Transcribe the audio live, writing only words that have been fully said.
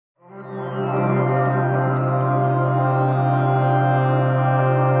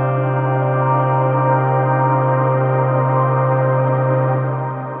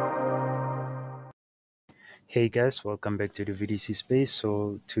guys, welcome back to the VDC space.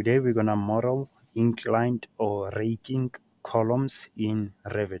 So today we're gonna model inclined or raking columns in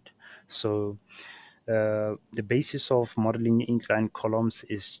Revit. So the basis of modeling inclined columns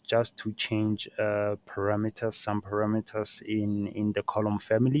is just to change parameters, some parameters in the column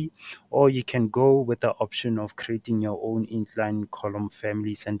family, or you can go with the option of creating your own inclined column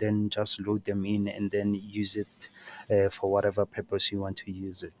families and then just load them in and then use it for whatever purpose you want to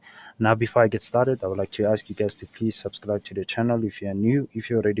use it. Now, before I get started, I would like to ask you guys to please subscribe to the channel if you are new. If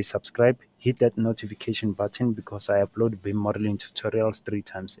you already subscribed, hit that notification button because I upload BIM modeling tutorials 3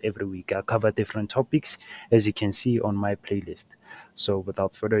 times every week. I cover different topics as you can see on my playlist. So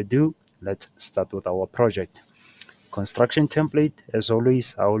without further ado, let's start with our project. Construction template, as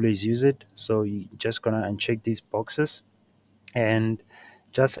always, I always use it. So you're just gonna uncheck these boxes and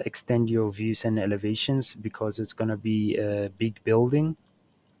just extend your views and elevations because it's gonna be a big building.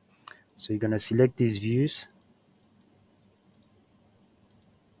 So you're gonna select these views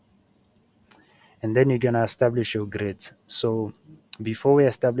and then you're gonna establish your grids. So before we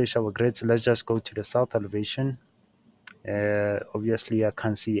establish our grids, let's just go to the south elevation. Obviously I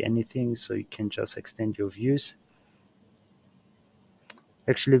can't see anything, so you can just extend your views.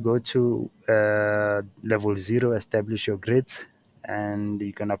 Actually go to level 0, establish your grids, and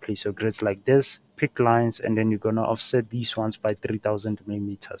you're gonna place your grids like this, pick lines, and then you're gonna offset these ones by 3000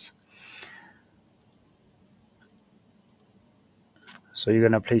 millimeters. So you're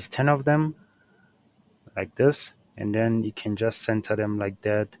gonna place 10 of them like this, and then you can just center them like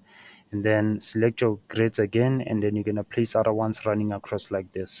that, and then select your grids again, and then you're going to place other ones running across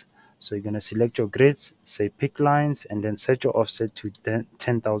like this. So you're going to select your grids, say pick lines, and then set your offset to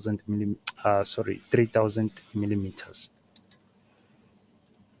 10,000 sorry, 3000 millimeters.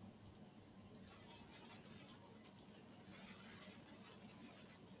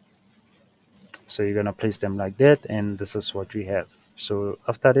 So you're going to place them like that, and this is what we have. So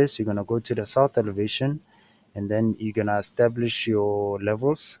after this, you're going to go to the south elevation, and then you're going to establish your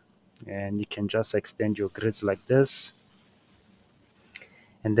levels, and you can just extend your grids like this.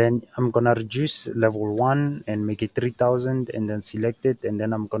 And then I'm gonna reduce level 1 and make it 3000 and then select it, and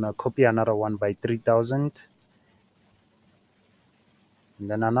then I'm gonna copy another one by 3000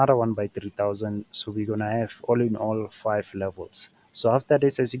 and then another one by 3000. So we're gonna have all in all 5 levels. So after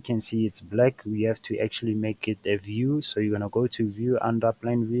this, as you can see, it's black. We have to actually make it a view. So you're gonna go to view, under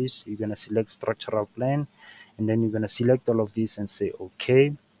plane views, you're gonna select structural plane, and then you're gonna select all of these and say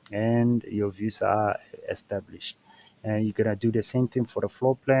okay, and your views are established. And you're gonna do the same thing for the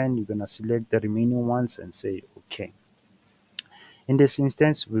floor plan. You're gonna select the remaining ones and say okay. In this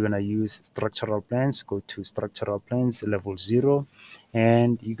instance, we're going to use structural plans. Go to structural plans level 0,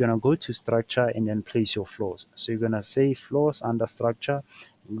 and you're going to go to structure and then place your floors. So you're going to say floors under structure.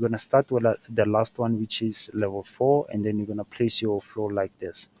 We're going to start with the last one, which is level 4, and then you're going to place your floor like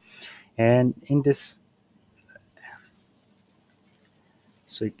this. And in this,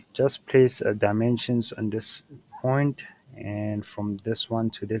 so you just place dimensions on this point, and from this one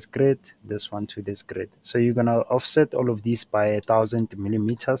to this grid, this one to this grid. So you're gonna offset all of these by 1000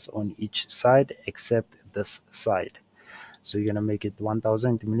 millimeters on each side except this side. So you're gonna make it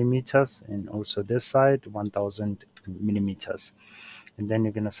 1000 millimeters, and also this side 1000 millimeters. And then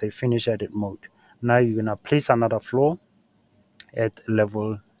you're gonna say finish edit mode. Now you're gonna place another floor at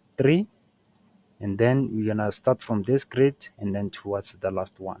level 3, and then we're gonna start from this grid and then towards the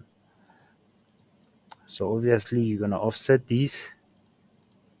last one. So obviously you're gonna offset these,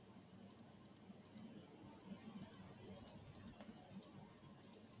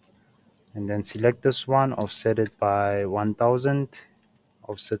 and then select this one, offset it by 1000,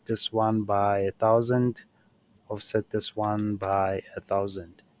 offset this one by 1000, offset this one by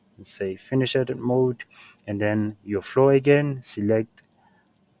 1000, and say finish edit mode, and then your floor again, select.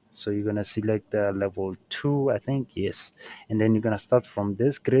 So you're gonna select level 2, I think, yes, and then you're gonna start from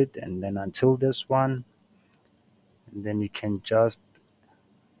this grid and then until this one, and then you can just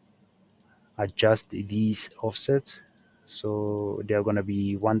adjust these offsets. So they're going to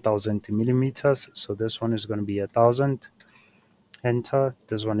be 1000 millimeters. So this one is going to be 1000, enter.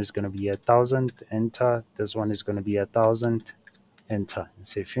 This one is going to be 1000, enter. This one is going to be 1000, enter. And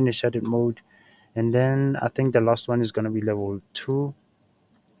say finish edit mode. And then I think the last one is going to be level 2.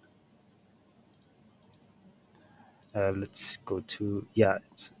 Let's go to, yeah,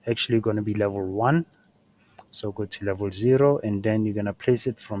 it's actually going to be level 1. So go to level 0, and then you're going to place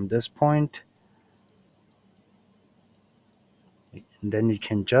it from this point, and then you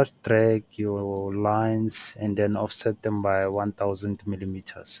can just drag your lines and then offset them by 1000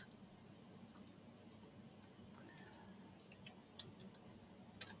 millimeters.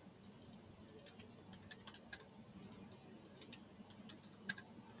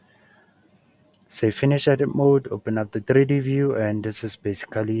 Say finish edit mode, open up the 3D view, and this is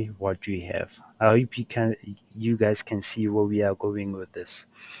basically what we have. I hope you guys can see where we are going with this.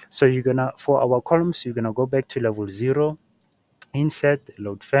 So you're gonna, for our columns, you're gonna go back to level 0, insert,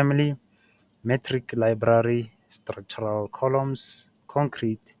 load family, metric library, structural columns,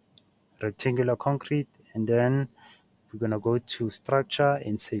 concrete, rectangular concrete, and then we're gonna go to structure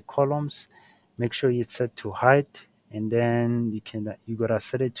and say columns. Make sure it's set to height, and then you gotta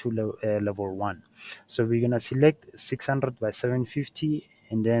set it to level 1. So we're gonna select 600 by 750,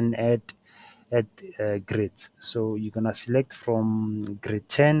 and then add grids. So you're gonna select from grid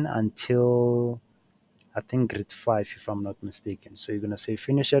 10 until I think grid 5, if I'm not mistaken. So you're gonna say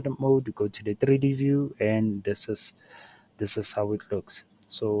finish edit mode, go to the 3D view, and this is how it looks.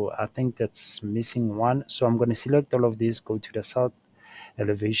 So I think that's missing one. So I'm gonna select all of these, go to the south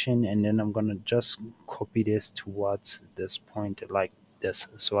elevation, and then I'm gonna just copy this towards this point like this.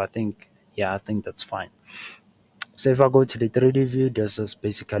 So I think that's fine. So if I go to the 3D view, this is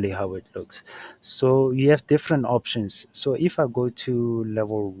basically how it looks. So you have different options. So if I go to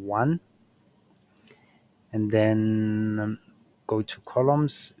level 1 and then go to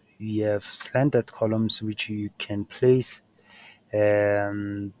columns, you have slanted columns which you can place.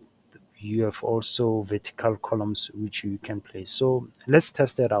 And you have also vertical columns which you can place. So let's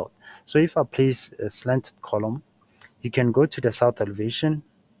test that out. So if I place a slanted column, you can go to the south elevation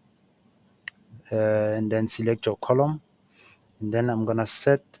and then select your column, and then I'm gonna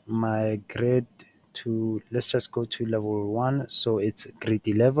set my grade to, let's just go to level 1, so it's grade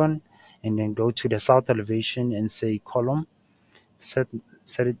 11, and then go to the south elevation and say column, set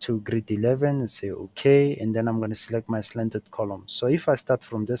set it to grid 11 and say okay, and then I'm going to select my slanted column. So if I start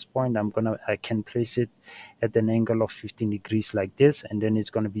from this point, I can place it at an angle of 15 degrees like this, and then it's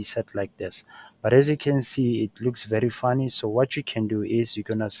going to be set like this. But as you can see, it looks very funny. So what you can do is you're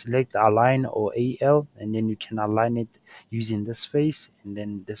going to select align or AL, and then you can align it using this face and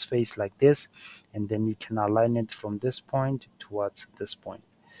then this face like this, and then you can align it from this point towards this point.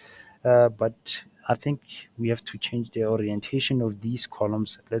 But I think we have to change the orientation of these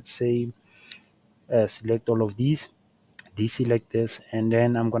columns. Let's say select all of these, deselect this, and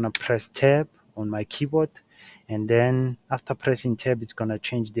then I'm gonna press tab on my keyboard, and then after pressing tab, it's gonna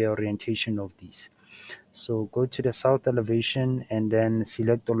change the orientation of these. So go to the south elevation and then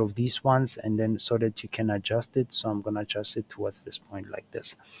select all of these ones, and then so that you can adjust it. So I'm gonna adjust it towards this point like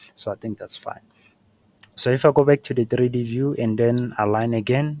this. So I think that's fine. So if I go back to the 3D view and then align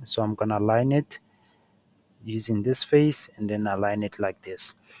again, so I'm gonna align it using this face and then align it like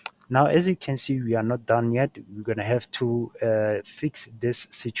this. Now, as you can see, we are not done yet. We're going to have to fix this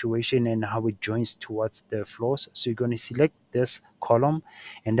situation and how it joins towards the floors. So you're going to select this column,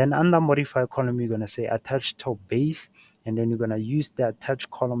 and then under modify column, you're going to say attach top base, and then you're going to use the attach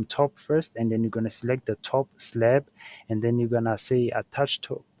column top first, and then you're going to select the top slab, and then you're going to say attach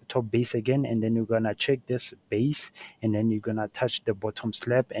top base again, and then you're going to check this base, and then you're going to attach the bottom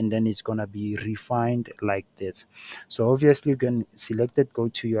slab, and then it's going to be refined like this. So obviously you can select it, go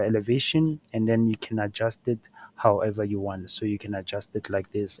to your elevation, and then you can adjust it however you want. So you can adjust it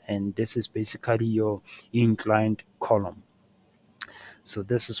like this, and this is basically your inclined column. So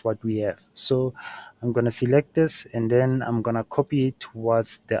this is what we have. So I'm going to select this, and then I'm going to copy it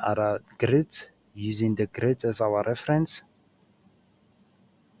towards the other grids using the grids as our reference.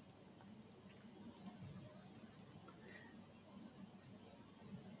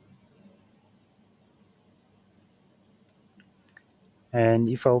 And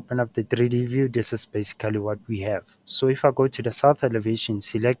if I open up the 3D view, this is basically what we have. So if I go to the south elevation,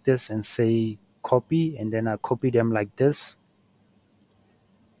 select this and say copy, and then I copy them like this.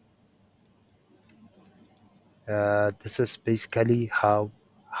 This is basically how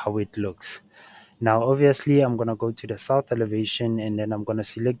it looks. Now obviously I'm gonna go to the south elevation, and then I'm gonna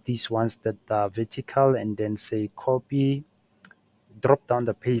select these ones that are vertical, and then say copy, drop down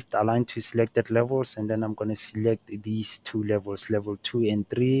the paste, align to selected levels, and then I'm going to select these two levels, level 2 and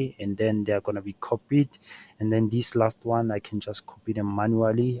 3, and then they're going to be copied. And then this last one, I can just copy them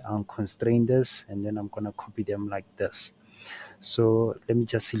manually and constrain this, and then I'm going to copy them like this. So let me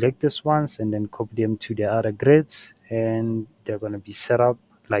just select this ones and then copy them to the other grids, and they're going to be set up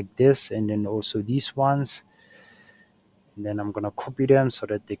like this, and then also these ones. And then I'm going to copy them so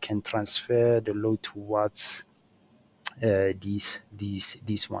that they can transfer the load towards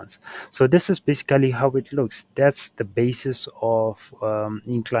these ones. So this is basically how it looks. That's the basis of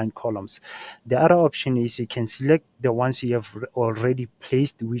inclined columns. The other option is you can select the ones you have already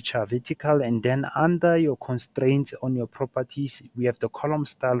placed which are vertical, and then under your constraints on your properties, we have the column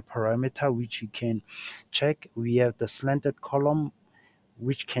style parameter which you can check. We have the slanted column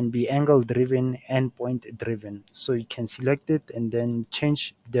which can be angle driven and point driven. So you can select it and then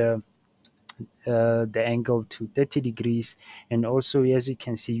change the angle to 30 degrees. And also, as you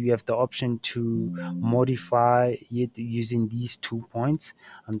can see, you have the option to modify it using these 2 points.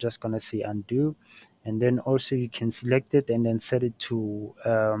 I'm just going to say undo. And then also you can select it and then set it to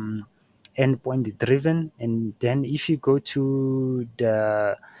endpoint driven. And then if you go to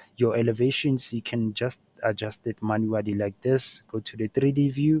the your elevations, you can just adjust it manually like this. Go to the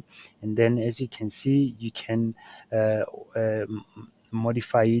 3D view, and then as you can see, you can uh, um,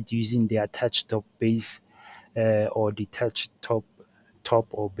 modify it using the attached top base or detached top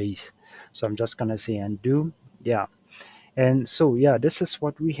or base. So I'm just gonna say undo. Yeah. And so yeah, this is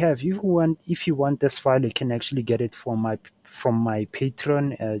what we have. If you want this file, you can actually get it from my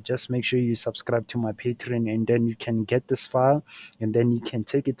Patreon. Just make sure you subscribe to my Patreon, and then you can get this file, and then you can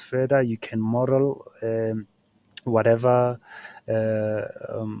take it further. You can model whatever uh,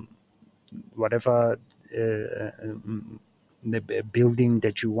 um, whatever the building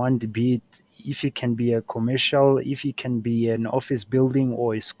that you want, be it if it can be a commercial, if it can be an office building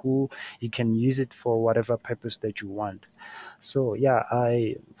or a school, you can use it for whatever purpose that you want. So yeah,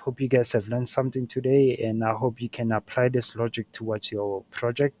 I hope you guys have learned something today, and I hope you can apply this logic towards your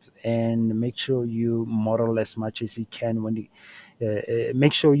project, and make sure you model as much as you can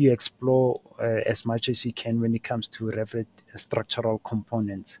make sure you explore as much as you can when it comes to Revit structural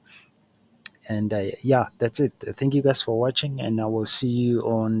components. And yeah, that's it. Thank you guys for watching, and I will see you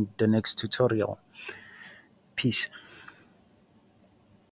on the next tutorial. Peace.